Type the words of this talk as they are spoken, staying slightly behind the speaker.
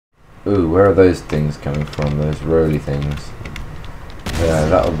Ooh, where are those things coming from? Those roly things. Yeah,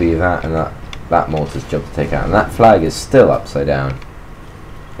 that'll be that and that mortar's job to take out. And that flag is still upside down.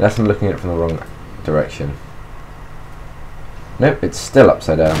 Unless I'm looking at it from the wrong direction. Nope, it's still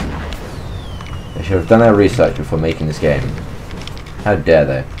upside down. They should have done their research before making this game. How dare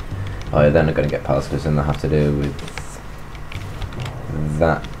they? Oh yeah, they're not going to get past because then they'll have to do with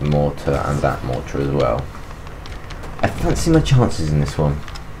that mortar and that mortar as well. I fancy my chances in this one.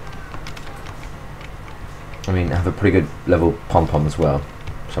 I mean, I have a pretty good level pom-pom as well,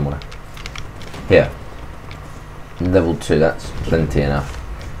 somewhere. Here. Level 2, that's plenty enough.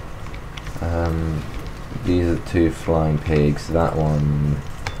 These are 2 flying pigs. That one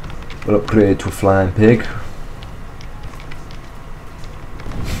will upgrade to a flying pig.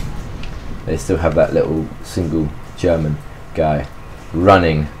 They still have that little single German guy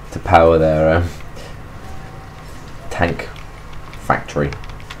running to power their tank factory.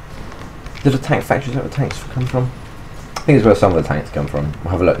 Little tank factory, is that where tanks come from? I think it's where some of the tanks come from.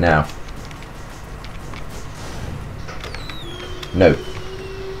 We'll have a look now. No.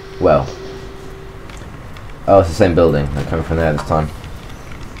 Well. Oh, it's the same building. They're coming from there this time.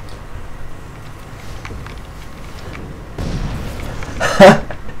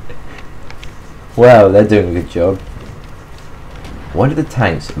 Wow, they're doing a good job. Why do the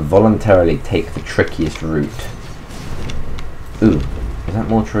tanks voluntarily take the trickiest route? Ooh, is that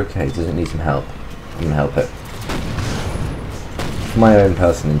mortar okay? Does it need some help? I'm going to help it. For my own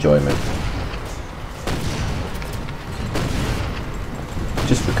personal enjoyment.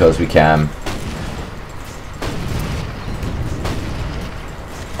 Just because we can.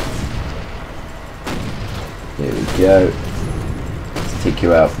 Here we go. Let's take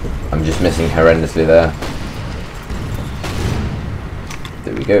you out. I'm just missing horrendously there.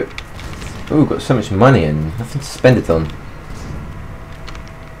 There we go. Oh, we've got so much money and nothing to spend it on.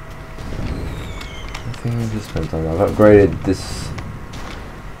 Nothing to spend it on. I've upgraded this.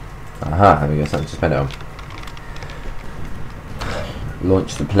 Aha, there we go, something to spend it on.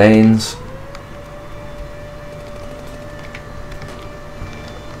 Launch the planes.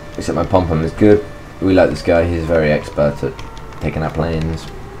 Except my pom-pom is good. We like this guy, he's very expert at taking out planes.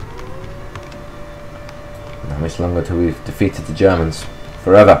 How much longer till we've defeated the Germans?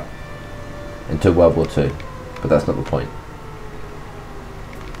 Forever. Until World War II. But that's not the point.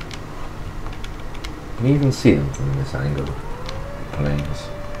 Can you even see them from this angle? Planes.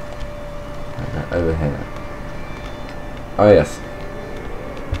 Over here. Oh yes.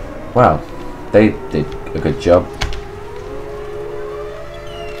 Wow. They did a good job.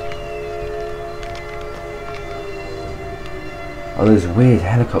 Oh, those weird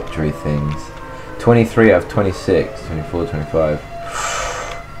helicopter-y things. 23 out of 26, 24, 25.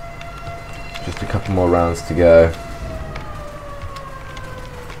 Just a couple more rounds to go.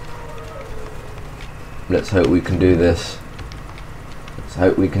 Let's hope we can do this. Let's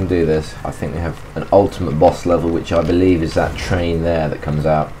hope we can do this. I think we have an ultimate boss level, which I believe is that train there that comes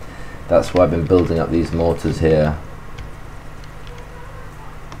out. That's why I've been building up these mortars here.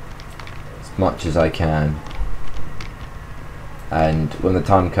 As much as I can. And when the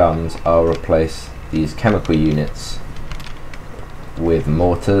time comes, I'll replace these chemical units with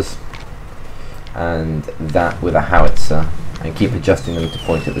mortars and that with a howitzer and keep adjusting them to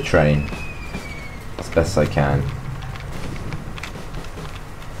point at the train as best I can.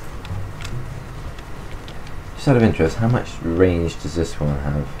 Just out of interest, how much range does this one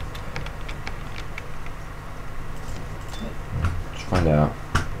have? Let's find out.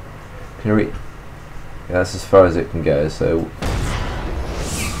 Can I read? Yeah, that's as far as it can go, so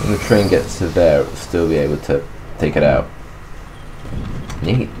when the train gets to there, it will still be able to take it out.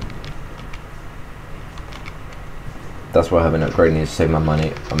 Neat. That's why I haven't upgraded these to save my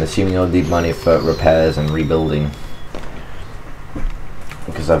money. I'm assuming I'll need money for repairs and rebuilding.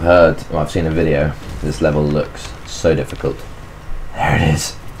 Because I've heard, well, I've seen a video, this level looks so difficult. There it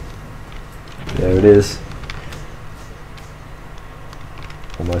is. There it is.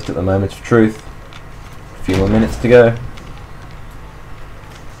 Almost at the moment of truth. A few more minutes to go.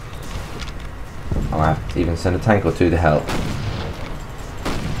 I'll have to even send a tank or two to help.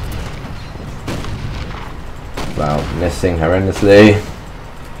 Wow, missing horrendously.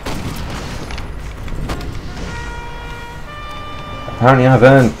 Apparently I've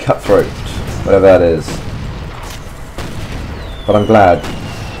earned cutthroat, whatever that is. But I'm glad,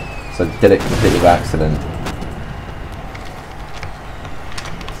 so I did it completely by accident.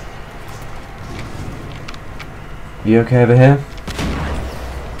 You okay over here?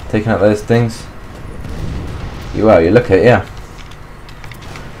 Taking out those things? You are, you look at it, yeah.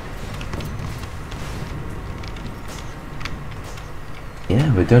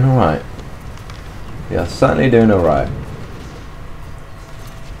 Yeah, we're doing alright. We are certainly doing alright.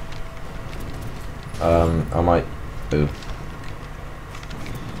 I might... Ooh.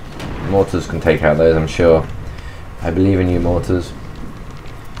 Mortars can take out those, I'm sure. I believe in you, mortars.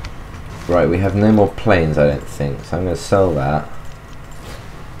 Right, we have no more planes, I don't think. So I'm going to sell that.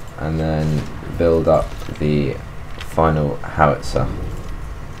 And then build up the final howitzer.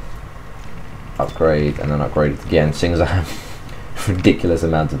 Upgrade, and then upgrade it again, seeing as I have a ridiculous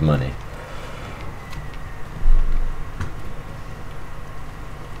amount of money.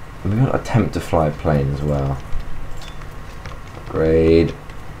 We've got attempt to fly a plane as well. Upgrade.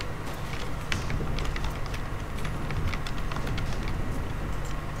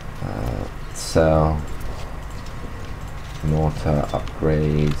 Sell. Mortar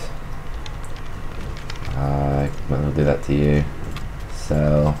upgrade. I'll do that to you.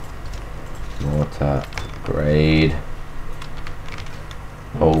 Sell. Mortar upgrade.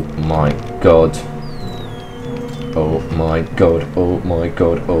 Oh my god. Oh my god, oh my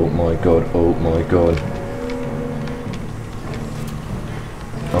god, oh my god, oh my god.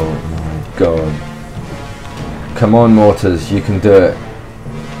 Oh my god. Come on, mortars, you can do it.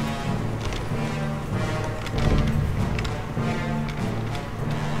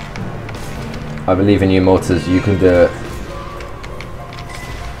 I believe in you, mortars, you can do it.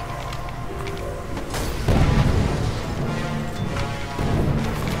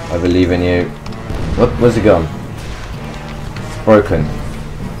 I believe in you. What? Where's it gone? It's broken.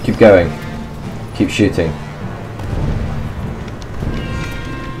 Keep going. Keep shooting.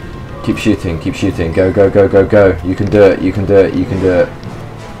 Keep shooting, keep shooting. Go, go, go, go, go. You can do it, you can do it, you can do it.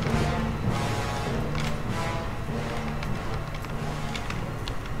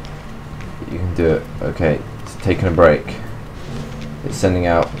 You can do it. Okay, it's taking a break. It's sending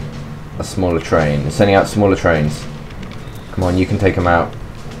out a smaller train. It's sending out smaller trains. Come on, you can take them out.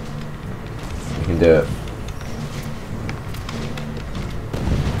 You can do it.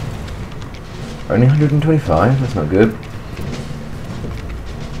 Only 125? That's not good.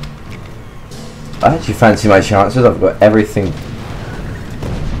 I actually fancy my chances. I've got everything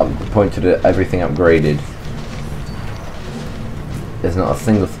pointed at, everything upgraded. There's not a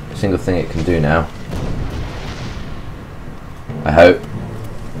single thing it can do now. I hope.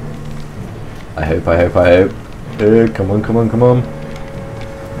 I hope, I hope, I hope. Come on, come on, come on.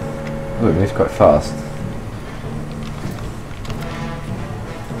 Oh, it moves quite fast.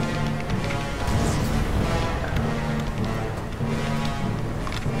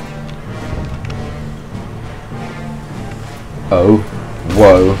 Oh,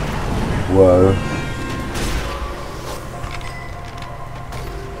 whoa, whoa.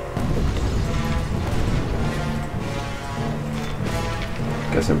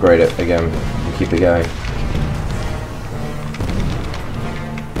 Let's upgrade it again and keep it going.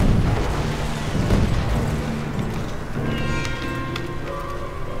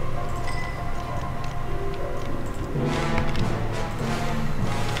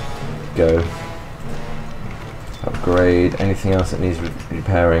 Go. Upgrade. Anything else that needs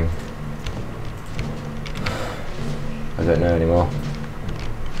repairing? I don't know anymore.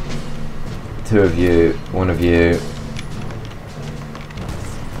 2 of you, 1 of you.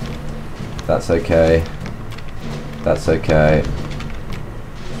 That's okay. That's okay.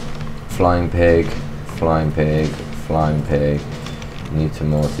 Flying pig, flying pig, flying pig. Newton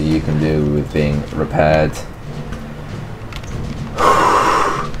mortar, you can do with being repaired.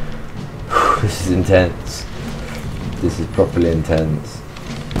 This is intense. This is properly intense.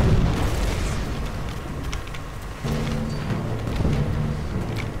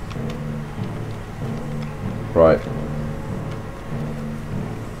 Right.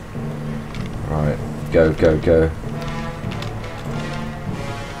 Right. Go, go, go.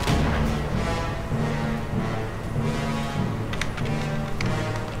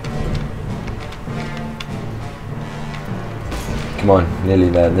 Come on, nearly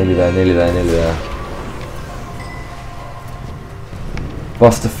there, nearly there, nearly there, nearly there.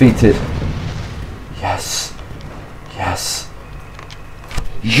 Boss defeated. Yes. Yes.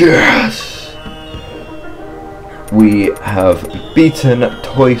 Yes! We have beaten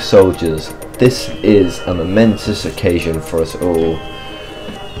toy soldiers. This is a momentous occasion for us all.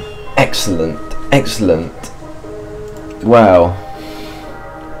 Excellent. Excellent. Wow.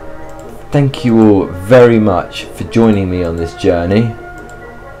 Thank you all very much for joining me on this journey.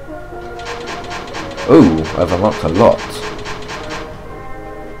 Ooh, I've unlocked a lot.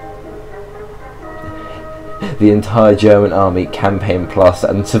 The entire German army, campaign plus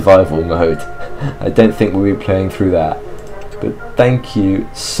and survival mode. I don't think we'll be playing through that. But thank you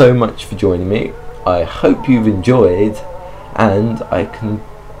so much for joining me. I hope you've enjoyed, and I can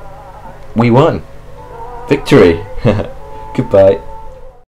We won! Victory! Goodbye.